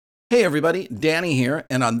Hey everybody, Danny here,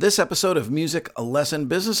 and on this episode of Music Lesson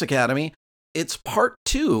Business Academy, it's part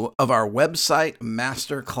 2 of our website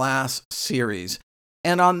masterclass series.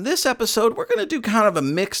 And on this episode, we're going to do kind of a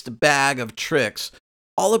mixed bag of tricks,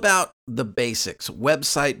 all about the basics,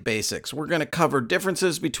 website basics. We're going to cover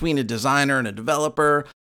differences between a designer and a developer,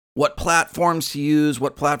 what platforms to use,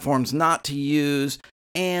 what platforms not to use,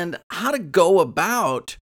 and how to go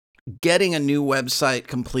about getting a new website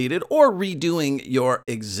completed or redoing your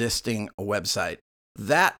existing website.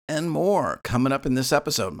 That and more coming up in this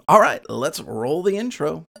episode. All right, let's roll the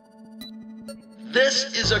intro.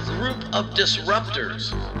 This is a group of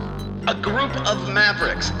disruptors, a group of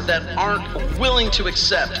mavericks that aren't willing to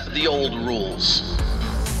accept the old rules.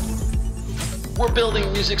 We're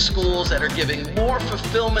building music schools that are giving more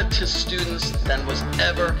fulfillment to students than was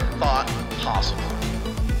ever thought possible.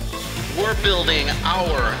 We're building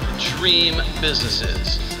our dream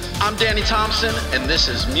businesses. I'm Danny Thompson, and this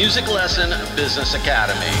is Music Lesson Business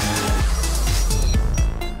Academy.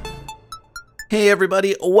 Hey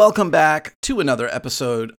everybody, welcome back to another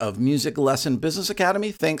episode of Music Lesson Business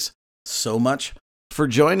Academy. Thanks so much for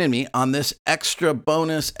joining me on this extra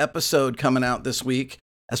bonus episode coming out this week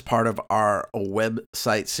as part of our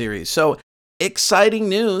website series. So, exciting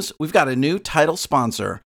news. We've got a new title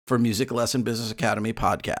sponsor for Music Lesson Business Academy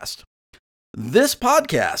podcast. This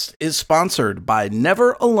podcast is sponsored by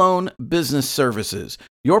Never Alone Business Services,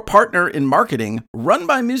 your partner in marketing run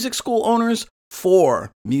by music school owners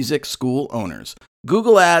for music school owners.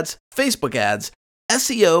 Google ads, Facebook ads,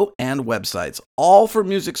 SEO, and websites, all for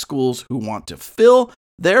music schools who want to fill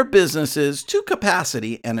their businesses to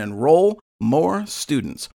capacity and enroll more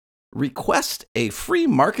students. Request a free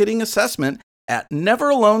marketing assessment at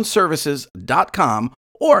neveraloneservices.com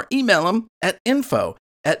or email them at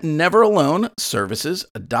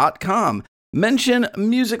info@neveraloneservices.com. Mention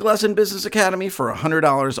Music Lesson Business Academy for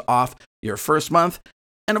 $100 off your first month.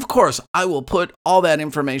 And of course, I will put all that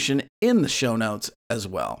information in the show notes as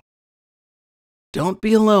well. Don't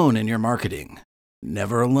be alone in your marketing.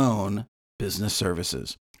 Never Alone Business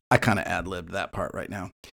Services. I kind of ad-libbed that part right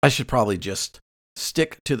now. I should probably just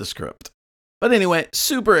stick to the script. But anyway,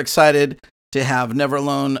 super excited to have Never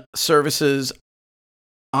Alone Services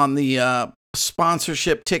on the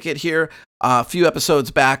sponsorship ticket here. A few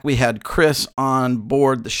episodes back, we had Chris on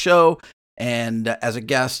board the show and as a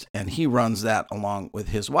guest, and he runs that along with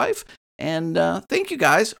his wife. And thank you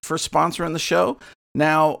guys for sponsoring the show.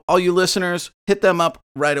 Now, all you listeners, hit them up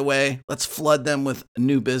right away. Let's flood them with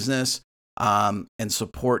new business and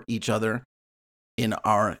support each other in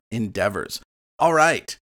our endeavors. All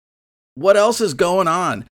right. What else is going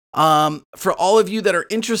on? For all of you that are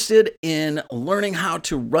interested in learning how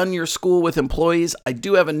to run your school with employees, I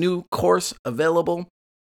do have a new course available.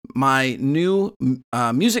 My new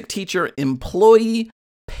music teacher employee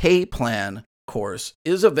pay plan course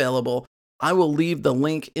is available. I will leave the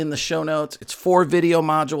link in the show notes. It's 4 video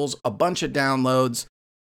modules, a bunch of downloads.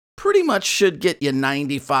 Pretty much should get you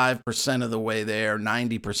 95% of the way there,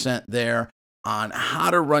 90% there on how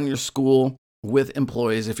to run your school with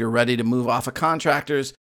employees if you're ready to move off of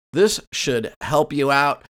contractors. This should help you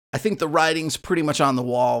out. I think the writing's pretty much on the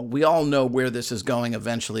wall. We all know where this is going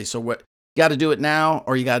eventually. So you got to do it now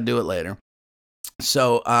or you got to do it later.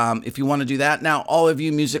 So if you want to do that, now all of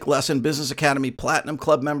you Music Lesson Business Academy Platinum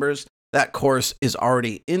Club members, that course is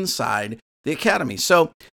already inside the Academy.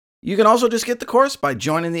 So you can also just get the course by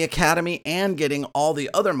joining the Academy and getting all the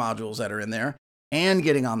other modules that are in there and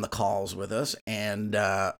getting on the calls with us and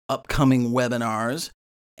upcoming webinars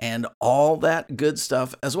and all that good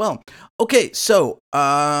stuff as well. Okay, so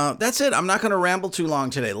that's it. I'm not going to ramble too long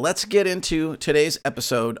today. Let's get into today's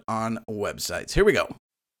episode on websites. Here we go.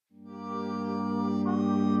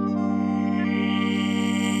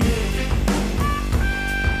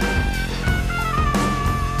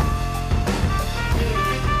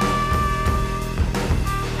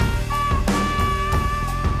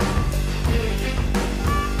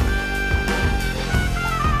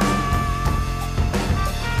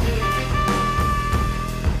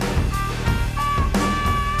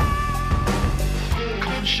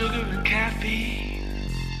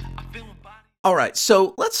 All right,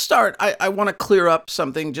 so let's start. I want to clear up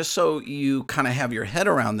something just so you kind of have your head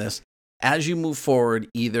around this as you move forward,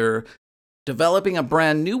 either developing a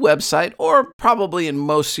brand new website or probably in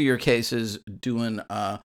most of your cases doing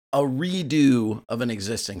a redo of an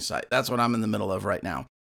existing site. That's what I'm in the middle of right now.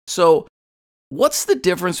 So what's the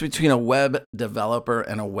difference between a web developer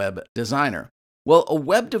and a web designer? Well, a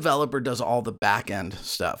web developer does all the back-end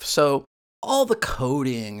stuff. So all the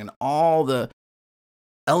coding and all the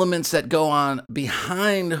elements that go on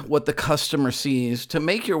behind what the customer sees to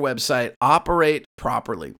make your website operate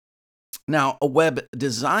properly. Now, a web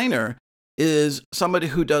designer is somebody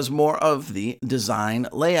who does more of the design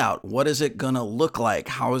layout. What is it going to look like?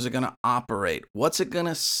 How is it going to operate? What's it going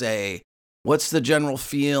to say? What's the general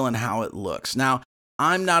feel and how it looks? Now,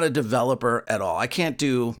 I'm not a developer at all. I can't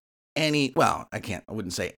do any, well, I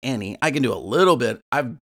wouldn't say any. I can do a little bit.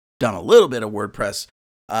 I've done a little bit of WordPress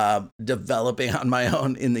developing on my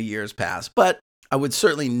own in the years past, but I would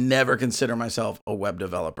certainly never consider myself a web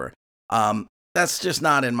developer. That's just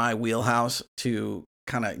not in my wheelhouse to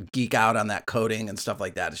kind of geek out on that coding and stuff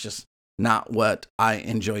like that. It's just not what I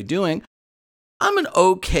enjoy doing. I'm an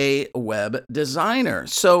okay web designer.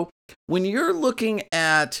 So when you're looking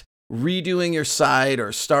at redoing your site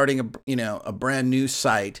or starting a brand new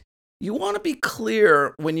site, you want to be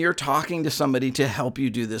clear when you're talking to somebody to help you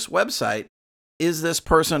do this website. Is this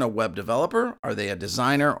person a web developer? Are they a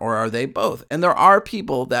designer, or are they both? And there are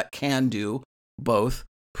people that can do both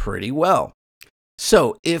pretty well.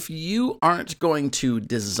 So if you aren't going to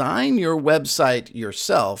design your website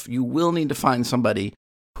yourself, you will need to find somebody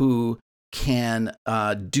who can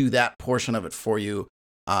do that portion of it for you.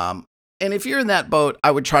 And if you're in that boat, I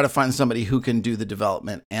would try to find somebody who can do the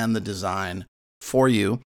development and the design for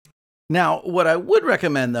you. Now, what I would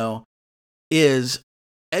recommend, though, is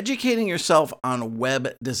educating yourself on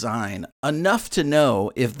web design enough to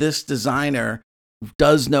know if this designer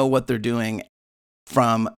does know what they're doing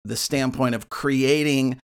from the standpoint of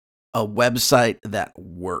creating a website that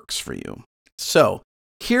works for you. So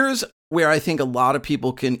here's where I think a lot of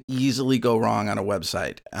people can easily go wrong on a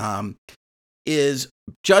website, is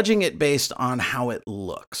judging it based on how it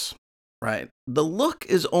looks, right? The look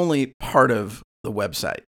is only part of the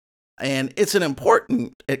website. And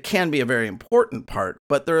it can be a very important part,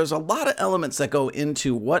 but there's a lot of elements that go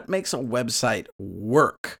into what makes a website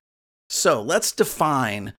work. So let's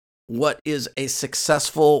define what is a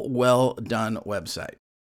successful, well-done website.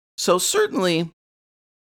 So certainly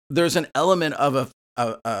there's an element of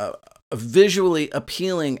a visually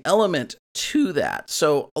appealing element to that.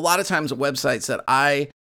 So a lot of times websites that I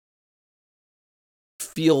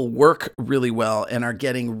feel work really well and are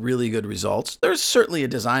getting really good results, there's certainly a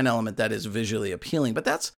design element that is visually appealing, but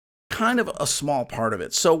that's kind of a small part of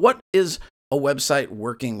it. So what is a website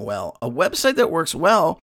working well? A website that works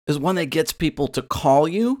well is one that gets people to call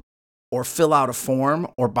you or fill out a form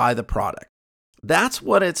or buy the product. That's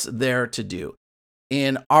what it's there to do.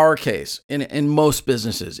 In our case, in most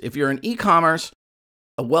businesses, if you're in e-commerce,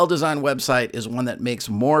 a well-designed website is one that makes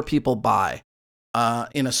more people buy.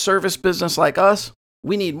 In a service business like us,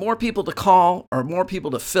 we need more people to call or more people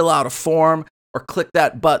to fill out a form or click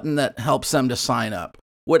that button that helps them to sign up.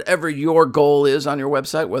 Whatever your goal is on your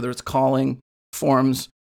website, whether it's calling, forms,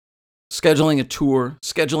 scheduling a tour,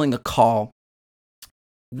 scheduling a call,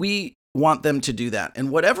 we want them to do that.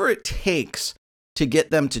 And whatever it takes to get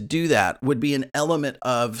them to do that would be an element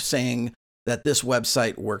of saying that this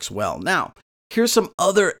website works well. Now, here's some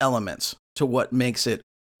other elements to what makes it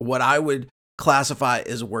what I would classify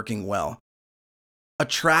as working well.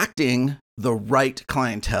 Attracting the right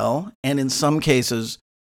clientele, and in some cases,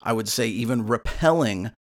 I would say even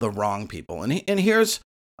repelling the wrong people. And here's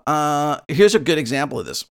a good example of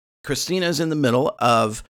this. Christina's in the middle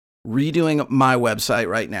of redoing my website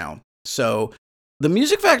right now. So the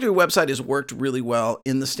Music Factory website has worked really well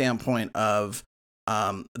in the standpoint of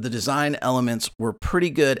the design elements were pretty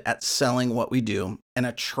good at selling what we do and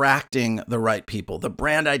attracting the right people. The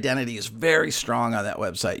brand identity is very strong on that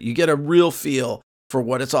website. You get a real feel for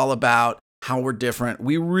what it's all about, how we're different.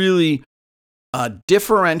 We really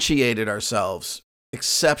differentiated ourselves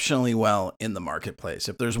exceptionally well in the marketplace.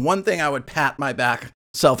 If there's one thing I would pat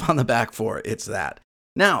myself on the back for, it's that.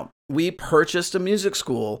 Now, we purchased a music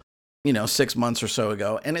school, 6 months or so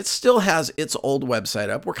ago, and it still has its old website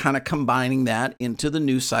up. We're kind of combining that into the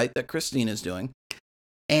new site that Christina's doing.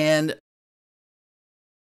 And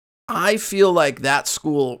I feel like that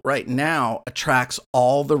school right now attracts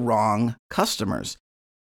all the wrong customers.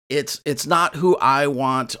 It's not who I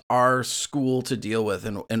want our school to deal with,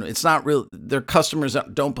 and it's not real. Their customers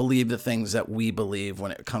don't believe the things that we believe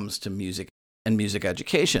when it comes to music and music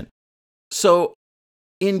education. So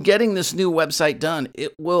in getting this new website done,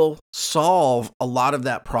 it will solve a lot of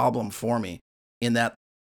that problem for me, in that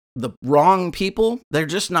the wrong people, they're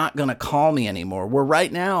just not going to call me anymore. Where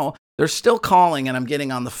right now, they're still calling and I'm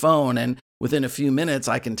getting on the phone, and within a few minutes,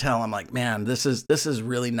 I can tell, I'm like, man, this is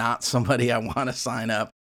really not somebody I want to sign up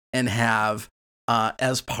and have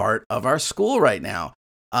as part of our school right now.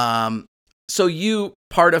 So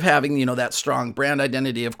part of having, that strong brand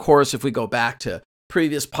identity, of course, if we go back to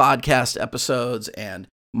previous podcast episodes and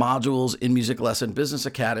modules in Music Lesson Business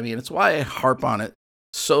Academy, and it's why I harp on it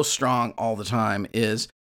so strong all the time, is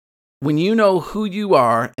when you know who you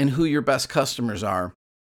are and who your best customers are,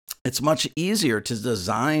 it's much easier to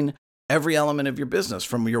design every element of your business,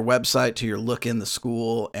 from your website to your look in the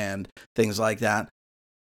school and things like that.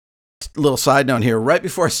 Little side note here, right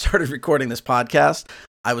before I started recording this podcast,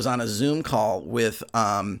 I was on a Zoom call with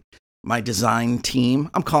my design team.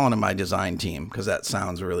 I'm calling it my design team because that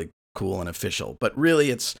sounds really cool and official, but really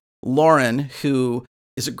it's Lauren, who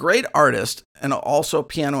is a great artist and also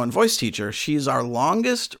piano and voice teacher. She's our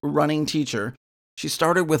longest running teacher. She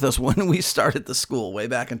started with us when we started the school way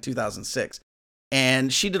back in 2006.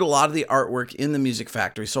 And she did a lot of the artwork in the Music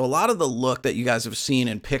Factory. So a lot of the look that you guys have seen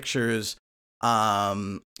in pictures,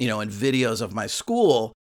 and videos of my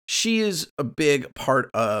school, she is a big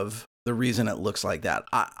part of the reason it looks like that.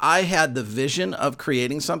 I had the vision of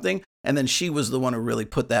creating something, and then she was the one who really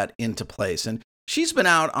put that into place. And she's been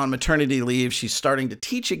out on maternity leave. She's starting to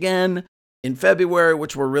teach again in February,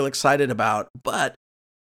 which we're real excited about. But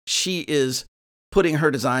she is putting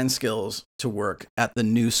her design skills to work at the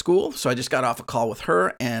new school. So I just got off a call with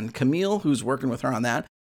her and Camille, who's working with her on that.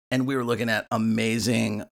 And we were looking at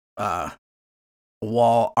amazing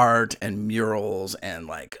wall art and murals and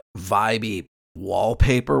like vibey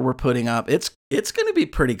wallpaper we're putting up. It's going to be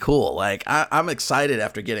pretty cool. Like I'm excited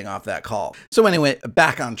after getting off that call. So anyway,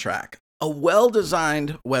 back on track. A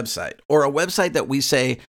well-designed website, or a website that we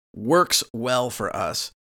say works well for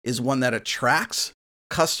us, is one that attracts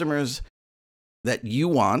customers that you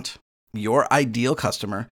want, your ideal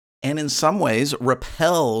customer, and in some ways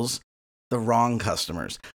repels the wrong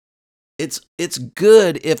customers. It's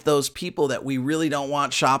good if those people that we really don't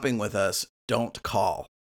want shopping with us don't call,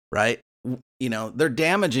 right? They're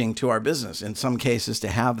damaging to our business in some cases to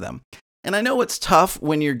have them. And I know it's tough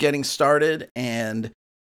when you're getting started and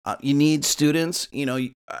you need students,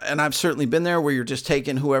 and I've certainly been there where you're just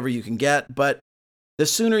taking whoever you can get, but the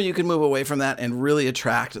sooner you can move away from that and really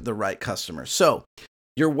attract the right customers. So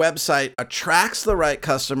your website attracts the right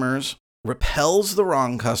customers, repels the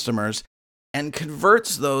wrong customers, and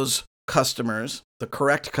converts those customers, the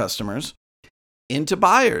correct customers, into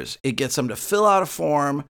buyers. It gets them to fill out a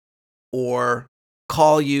form or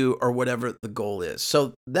call you or whatever the goal is.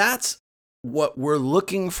 So that's what we're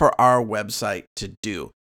looking for our website to do.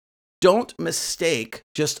 Don't mistake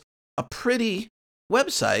just a pretty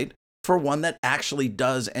website for one that actually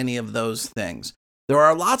does any of those things. There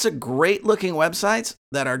are lots of great looking websites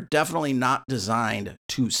that are definitely not designed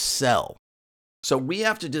to sell. So we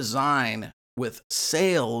have to design with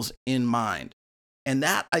sales in mind. And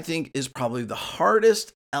that, I think, is probably the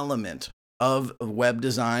hardest element of web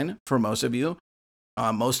design for most of you.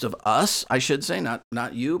 Most of us, I should say,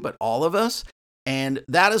 not you, but all of us. And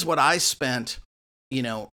that is what I spent,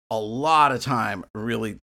 a lot of time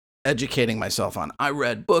really educating myself on. I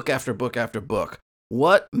read book after book after book.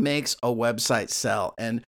 What makes a website sell?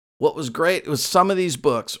 And what was great was some of these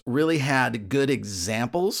books really had good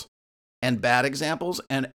examples and bad examples.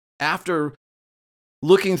 And after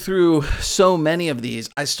looking through so many of these,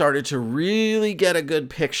 I started to really get a good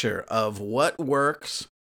picture of what works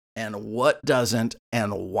and what doesn't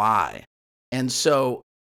and why. And so,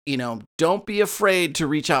 don't be afraid to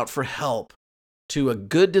reach out for help to a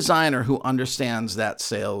good designer who understands that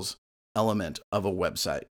sales element of a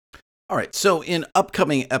website. All right, so in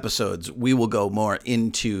upcoming episodes, we will go more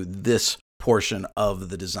into this portion of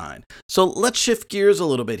the design. So let's shift gears a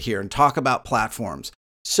little bit here and talk about platforms.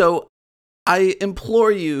 So I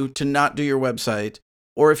implore you to not do your website,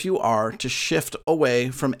 or if you are, to shift away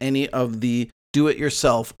from any of the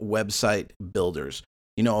do-it-yourself website builders.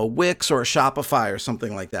 A Wix or a Shopify or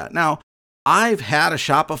something like that. Now, I've had a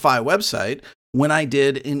Shopify website when I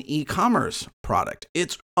did an e-commerce product.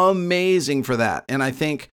 It's amazing for that. And I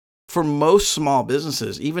think for most small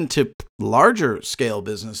businesses, even to larger scale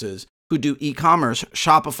businesses who do e-commerce,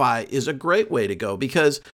 Shopify is a great way to go,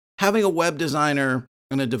 because having a web designer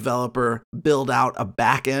and a developer build out a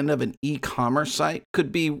back end of an e-commerce site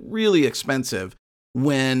could be really expensive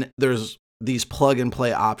when there's these plug and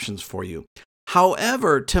play options for you.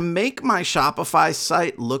 However, to make my Shopify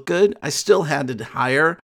site look good, I still had to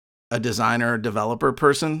hire a designer, developer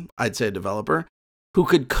person, I'd say a developer, who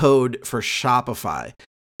could code for Shopify.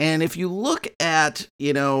 And if you look at,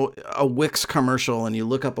 a Wix commercial and you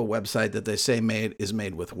look up a website that they say is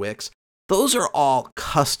made with Wix, those are all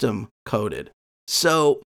custom coded.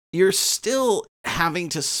 So you're still having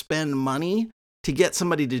to spend money to get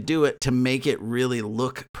somebody to do it to make it really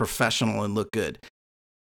look professional and look good.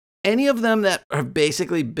 Any of them that have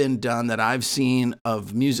basically been done that I've seen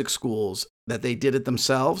of music schools that they did it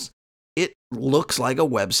themselves, it looks like a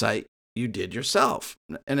website you did yourself.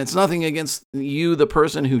 And it's nothing against you, the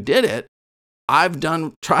person who did it. I've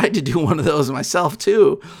tried to do one of those myself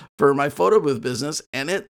too for my photo booth business, and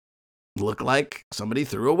it looked like somebody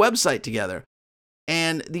threw a website together.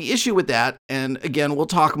 And the issue with that, and again, we'll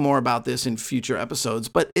talk more about this in future episodes,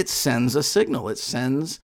 but it sends a signal. It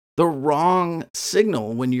sends the wrong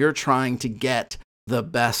signal when you're trying to get the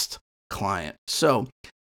best client. So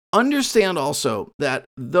understand also that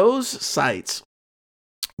those sites,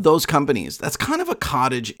 those companies, that's kind of a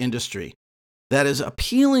cottage industry that is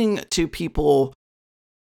appealing to people,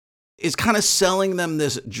 is kind of selling them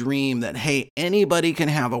this dream that, hey, anybody can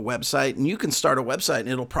have a website and you can start a website and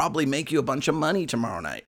it'll probably make you a bunch of money tomorrow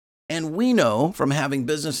night. And we know from having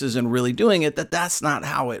businesses and really doing it that that's not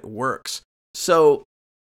how it works. So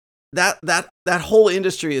that whole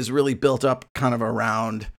industry is really built up kind of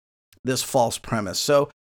around this false premise. So,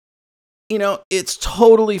 it's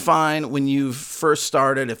totally fine when you've first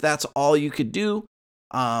started, if that's all you could do,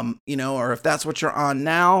 or if that's what you're on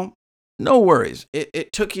now, no worries.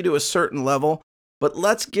 It took you to a certain level, but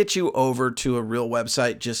let's get you over to a real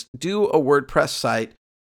website. Just do a WordPress site.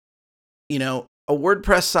 A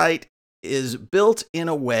WordPress site is built in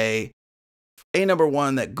a way, number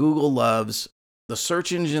one, that Google loves. The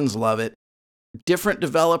search engines love it. Different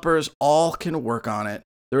developers all can work on it.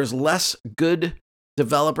 There's less good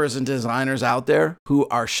developers and designers out there who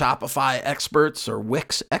are Shopify experts or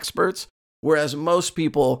Wix experts, whereas most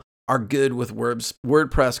people are good with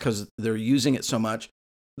WordPress because they're using it so much.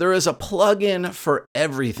 There is a plugin for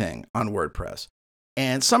everything on WordPress,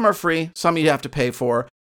 and some are free, some you have to pay for.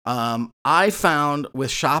 I found with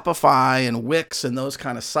Shopify and Wix and those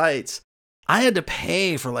kind of sites, I had to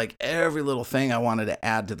pay for like every little thing I wanted to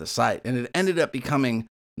add to the site, and it ended up becoming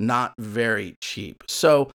not very cheap.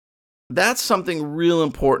 So that's something real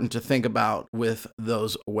important to think about with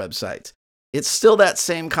those websites. It's still that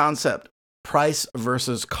same concept, price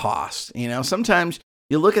versus cost. Sometimes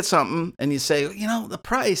you look at something and you say, the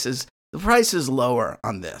price is lower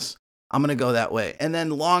on this. I'm going to go that way. And then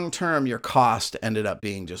long term, your cost ended up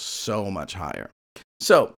being just so much higher.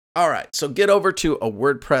 So, all right. So get over to a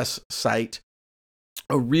WordPress site,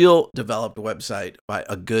 a real developed website by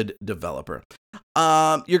a good developer.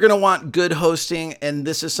 You're going to want good hosting, and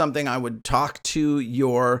this is something I would talk to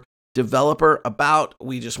your developer about.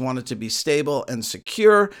 We just want it to be stable and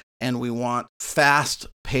secure, and we want fast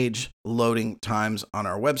page loading times on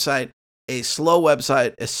our website. A slow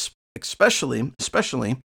website,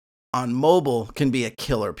 especially on mobile, can be a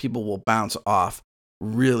killer. People will bounce off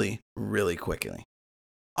really, really quickly.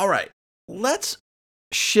 All right, let's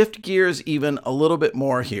shift gears even a little bit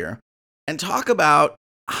more here and talk about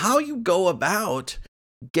how you go about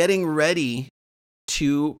getting ready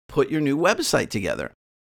to put your new website together.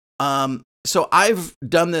 So I've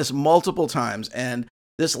done this multiple times, and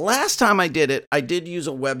this last time I did it, I did use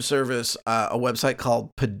a web service, a website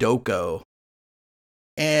called Podoko,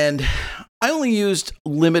 and I only used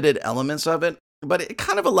limited elements of it, but it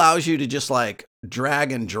kind of allows you to just like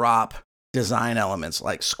drag and drop design elements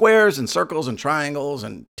like squares and circles and triangles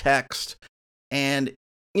and text. And,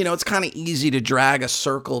 it's kind of easy to drag a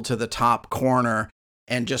circle to the top corner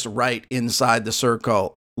and just write inside the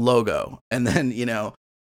circle logo. And then,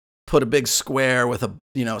 put a big square with a,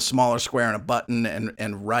 smaller square and a button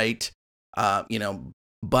and write,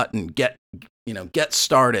 button, get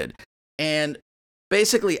started. And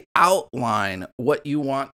basically outline what you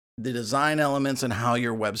want the design elements and how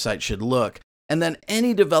your website should look. And then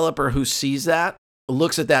any developer who sees that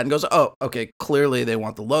looks at that and goes, oh, okay, clearly they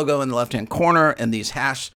want the logo in the left-hand corner and these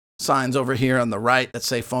hash signs over here on the right that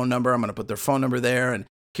say phone number. I'm going to put their phone number there. And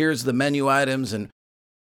here's the menu items. And,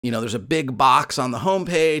 there's a big box on the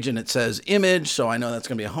homepage and it says image. So I know that's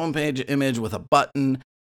going to be a homepage image with a button.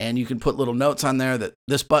 And you can put little notes on there that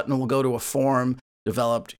this button will go to a form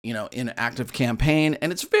developed, in ActiveCampaign.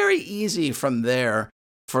 And it's very easy from there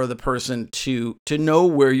for the person to know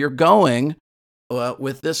where you're going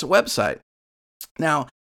with this website. Now,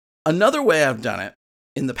 another way I've done it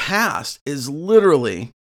in the past is literally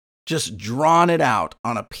just drawn it out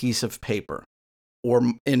on a piece of paper,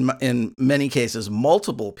 or in many cases,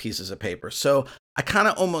 multiple pieces of paper. So I kind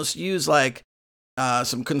of almost use like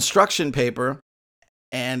some construction paper,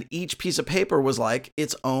 and each piece of paper was like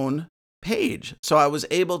its own page. So I was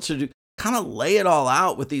able to kind of lay it all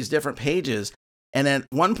out with these different pages. And at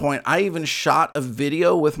one point, I even shot a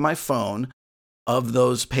video with my phone of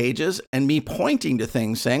those pages and me pointing to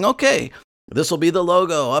things saying, okay, this will be the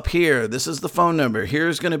logo up here. This is the phone number.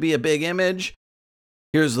 Here's going to be a big image.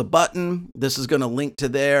 Here's the button. This is going to link to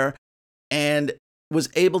there. And was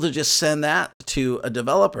able to just send that to a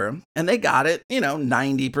developer, and they got it,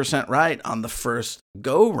 90% right on the first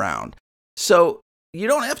go round. So you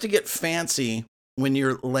don't have to get fancy when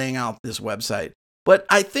you're laying out this website. But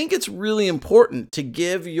I think it's really important to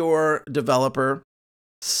give your developer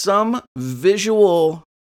some visual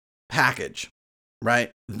package,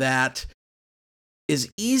 right? That is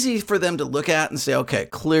easy for them to look at and say, okay,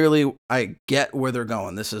 clearly I get where they're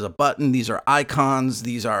going. This is a button. These are icons.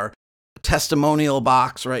 These are testimonial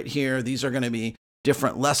box right here. These are going to be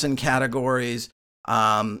different lesson categories.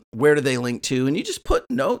 Where do they link to? And you just put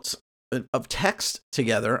notes of text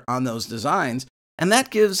together on those designs. And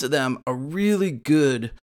that gives them a really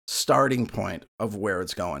good starting point of where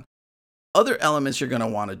it's going. Other elements you're going to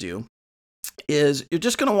want to do is you're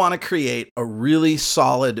just going to want to create a really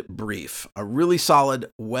solid brief, a really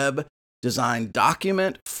solid web design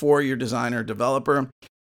document for your designer developer,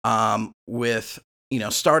 with,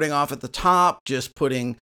 starting off at the top, just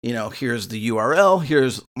putting, here's the URL,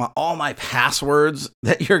 here's all my passwords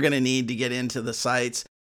that you're going to need to get into the sites,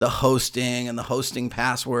 the hosting and the hosting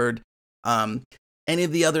password, any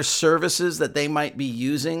of the other services that they might be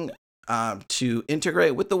using to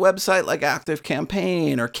integrate with the website, like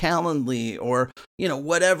ActiveCampaign or Calendly or,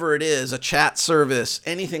 whatever it is, a chat service,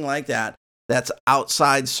 anything like that, that's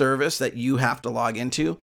outside service that you have to log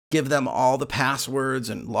into. Give them all the passwords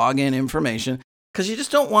and login information, because you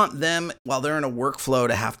just don't want them, while they're in a workflow,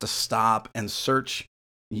 to have to stop and search,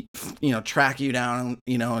 track you down,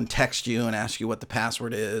 and text you and ask you what the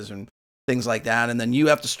password is and things like that. And then you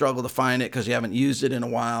have to struggle to find it because you haven't used it in a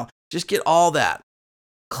while. Just get all that.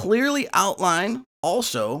 Clearly outline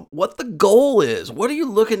also what the goal is. What are you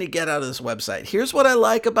looking to get out of this website? Here's what I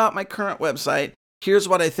like about my current website. Here's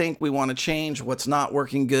what I think we want to change. What's not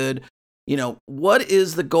working good. What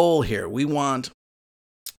is the goal here? We want,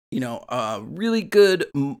 a really good,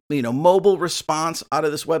 mobile response out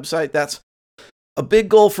of this website. That's a big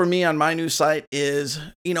goal for me on my new site is,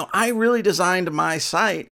 I really designed my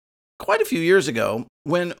site quite a few years ago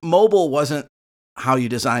when mobile wasn't how you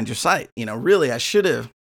designed your site. Really, I should have,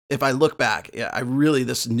 if I look back,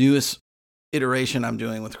 this newest iteration I'm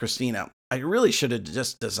doing with Christina, I really should have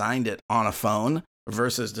just designed it on a phone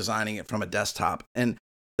versus designing it from a desktop. And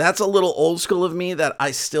that's a little old school of me, that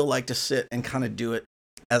I still like to sit and kind of do it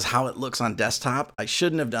as how it looks on desktop. I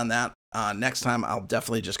shouldn't have done that. Next time, I'll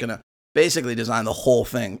definitely just going to basically design the whole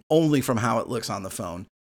thing only from how it looks on the phone.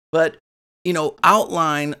 But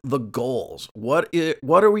outline the goals. What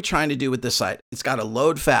are we trying to do with this site? It's got to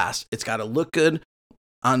load fast. It's got to look good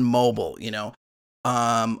on mobile.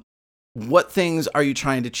 What things are you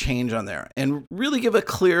trying to change on there? And really give a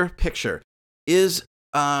clear picture. Is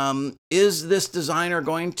this designer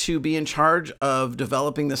going to be in charge of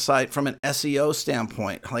developing the site from an SEO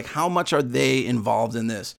standpoint? Like, how much are they involved in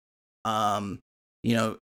this?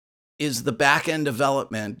 Is the back-end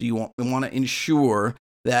development, do you want to ensure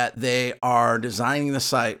that they are designing the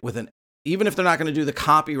site with even if they're not going to do the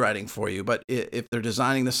copywriting for you, but if they're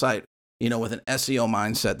designing the site, with an SEO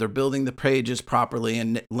mindset, they're building the pages properly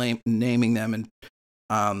and naming them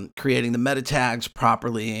and creating the meta tags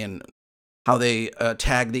properly and how they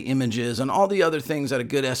tag the images and all the other things that a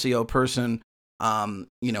good SEO person,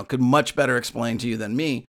 could much better explain to you than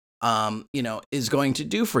me, is going to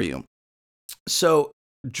do for you. So,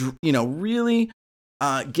 really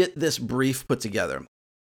get this brief put together.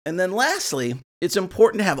 And then lastly, it's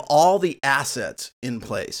important to have all the assets in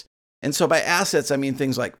place. And so by assets, I mean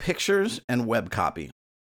things like pictures and web copy.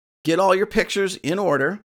 Get all your pictures in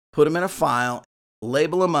order, put them in a file,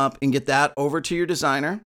 label them up, and get that over to your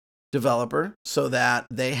designer, developer, so that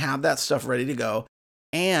they have that stuff ready to go,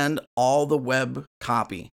 and all the web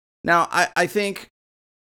copy. Now, I think,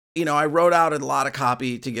 I wrote out a lot of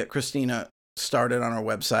copy to get Christina started on our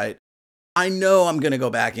website. I know I'm going to go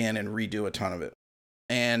back in and redo a ton of it.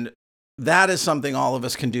 And that is something all of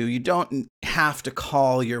us can do. You don't have to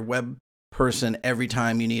call your web person every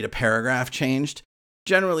time you need a paragraph changed.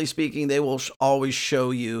 Generally speaking, they will always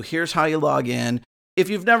show you, here's how you log in. If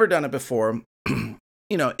you've never done it before,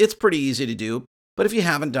 it's pretty easy to do. But if you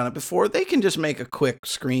haven't done it before, they can just make a quick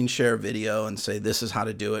screen share video and say, this is how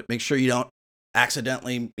to do it. Make sure you don't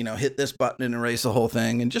accidentally, hit this button and erase the whole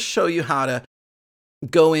thing, and just show you how to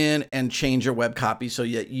go in and change your web copy so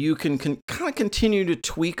that you can kind of continue to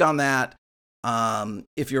tweak on that.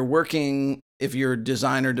 If your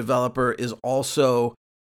designer developer is also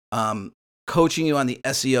coaching you on the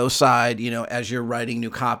SEO side, as you're writing new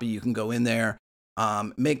copy, you can go in there,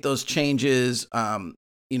 make those changes.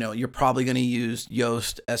 You're probably going to use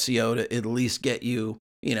Yoast SEO to at least get you,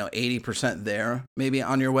 80% there, maybe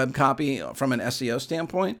on your web copy from an SEO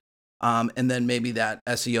standpoint. And then maybe that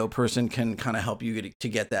SEO person can kind of help you to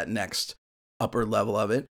get that next upper level of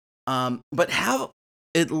it. But have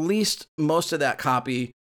at least most of that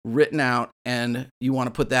copy written out, and you want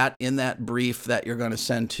to put that in that brief that you're going to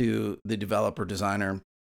send to the developer designer.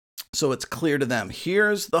 So it's clear to them.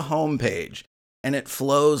 Here's the home page, and it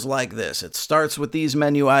flows like this. It starts with these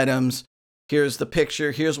menu items. Here's the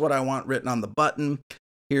picture. Here's what I want written on the button.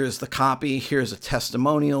 Here's the copy. Here's a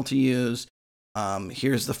testimonial to use.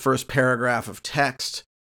 Here's the first paragraph of text.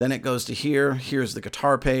 Then it goes to here. Here's the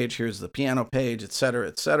guitar page. Here's the piano page, etc.,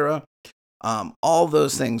 etc. All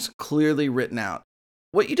those things clearly written out.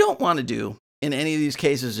 What you don't want to do in any of these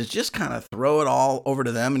cases is just kind of throw it all over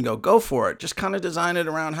to them and go for it. Just kind of design it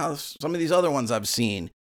around how some of these other ones I've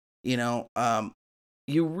seen. You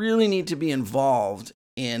really need to be involved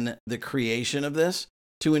in the creation of this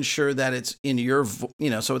to ensure that it's in your,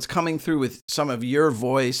 so it's coming through with some of your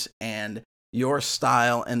voice and your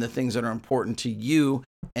style and the things that are important to you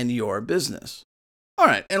and your business. All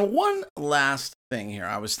right. And one last thing here.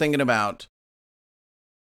 I was thinking about,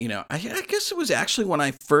 I guess it was actually when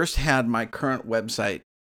I first had my current website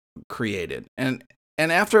created. And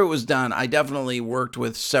after it was done, I definitely worked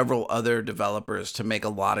with several other developers to make a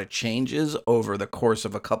lot of changes over the course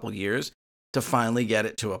of a couple years to finally get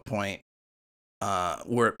it to a point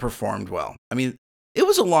where it performed well. I mean, it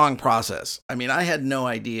was a long process. I mean, I had no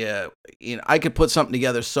idea, I could put something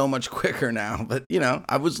together so much quicker now, but,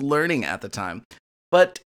 I was learning at the time.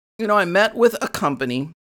 But, I met with a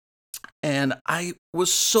company and I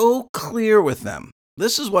was so clear with them.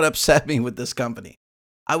 This is what upset me with this company.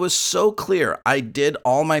 I was so clear. I did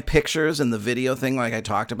all my pictures and the video thing like I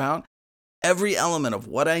talked about. Every element of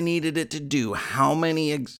what I needed it to do,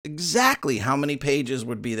 exactly how many pages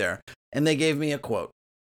would be there. And they gave me a quote.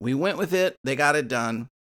 We went with it. They got it done.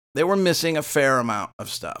 They were missing a fair amount of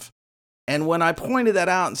stuff. And when I pointed that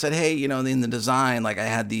out and said, hey, in the design, like I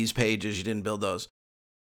had these pages, you didn't build those.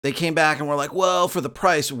 They came back and were like, well, for the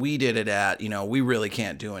price we did it at, we really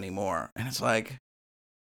can't do anymore. And it's like,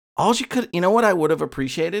 all you could, what I would have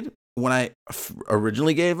appreciated when I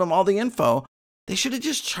originally gave them all the info, they should have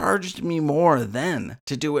just charged me more then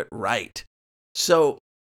to do it right. So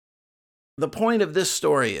the point of this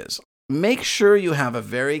story is make sure you have a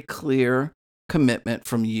very clear commitment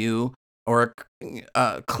from you or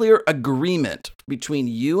a clear agreement between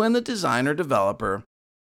you and the designer developer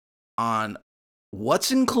on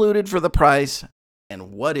what's included for the price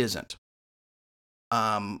and what isn't.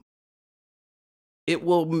 It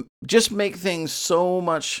will just make things so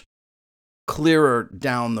much clearer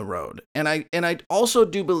down the road. And I also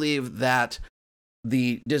do believe that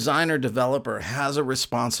the designer developer has a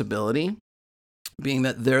responsibility, being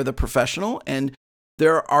that they're the professional, and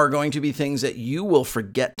there are going to be things that you will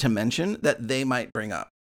forget to mention that they might bring up.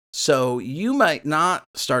 So you might not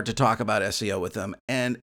start to talk about SEO with them.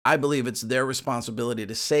 And I believe it's their responsibility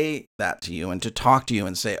to say that to you and to talk to you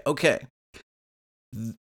and say, okay,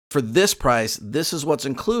 for this price, this is what's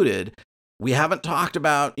included. We haven't talked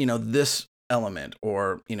about, this element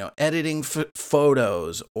or, editing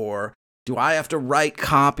photos, or do I have to write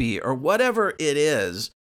copy or whatever it is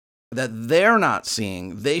that they're not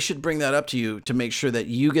seeing. They should bring that up to you to make sure that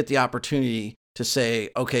you get the opportunity to say,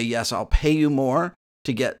 okay, yes, I'll pay you more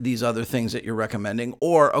to get these other things that you're recommending,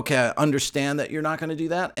 or, okay, I understand that you're not going to do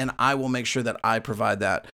that, and I will make sure that I provide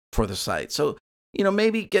that for the site. So,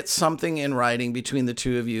 maybe get something in writing between the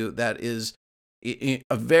two of you that is a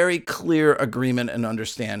very clear agreement and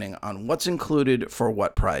understanding on what's included for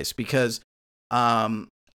what price, because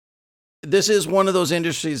this is one of those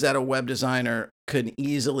industries that a web designer could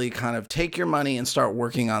easily kind of take your money and start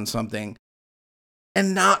working on something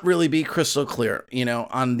and not really be crystal clear,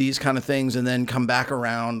 on these kind of things, and then come back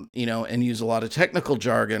around, and use a lot of technical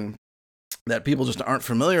jargon that people just aren't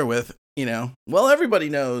familiar with, Well, everybody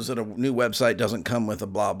knows that a new website doesn't come with a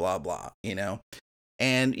blah, blah, blah,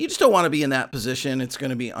 and you just don't want to be in that position. It's going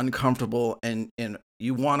to be uncomfortable, and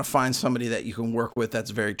you want to find somebody that you can work with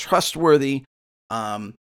that's very trustworthy,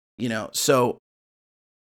 so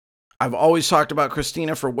I've always talked about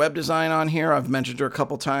Christina for web design on here. I've mentioned her a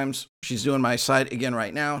couple times. She's doing my site again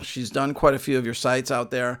right now. She's done quite a few of your sites out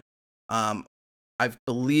there. I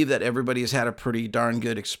believe that everybody has had a pretty darn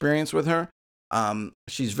good experience with her.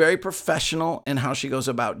 She's very professional in how she goes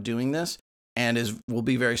about doing this, and will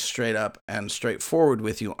be very straight up and straightforward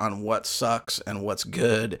with you on what sucks and what's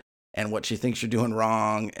good and what she thinks you're doing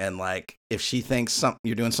wrong. And like, if she thinks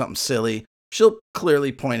you're doing something silly, she'll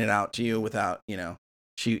clearly point it out to you without,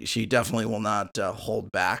 she definitely will not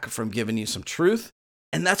hold back from giving you some truth.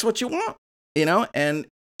 And that's what you want, and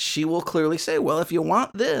she will clearly say, well, if you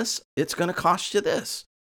want this, it's going to cost you this.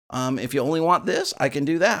 If you only want this, I can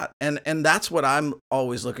do that. And that's what I'm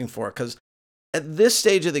always looking for. Because at this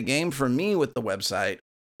stage of the game for me with the website,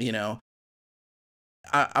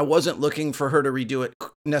 I wasn't looking for her to redo it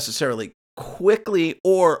necessarily quickly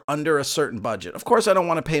or under a certain budget. Of course, I don't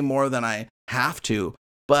want to pay more than I have to,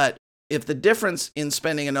 but if the difference in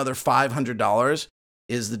spending another $500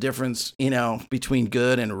 is the difference, between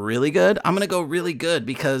good and really good, I'm going to go really good,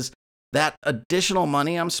 because that additional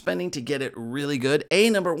money I'm spending to get it really good,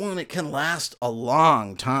 number one, it can last a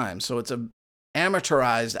long time. So it's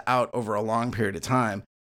amortized out over a long period of time.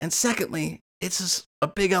 And secondly, it's a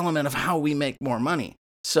big element of how we make more money.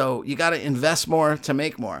 So you got to invest more to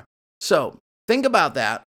make more. So think about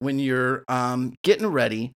that when you're getting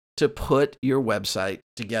ready to put your website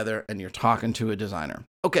together and you're talking to a designer.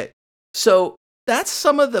 Okay, so that's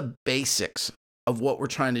some of the basics of what we're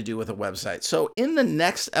trying to do with a website. So in the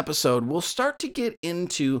next episode, we'll start to get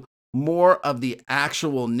into more of the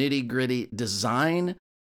actual nitty-gritty design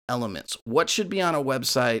elements. What should be on a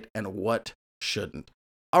website and what shouldn't.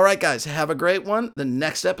 All right, guys, have a great one. The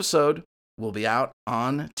next episode will be out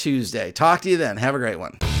on Tuesday. Talk to you then. Have a great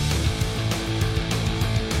one.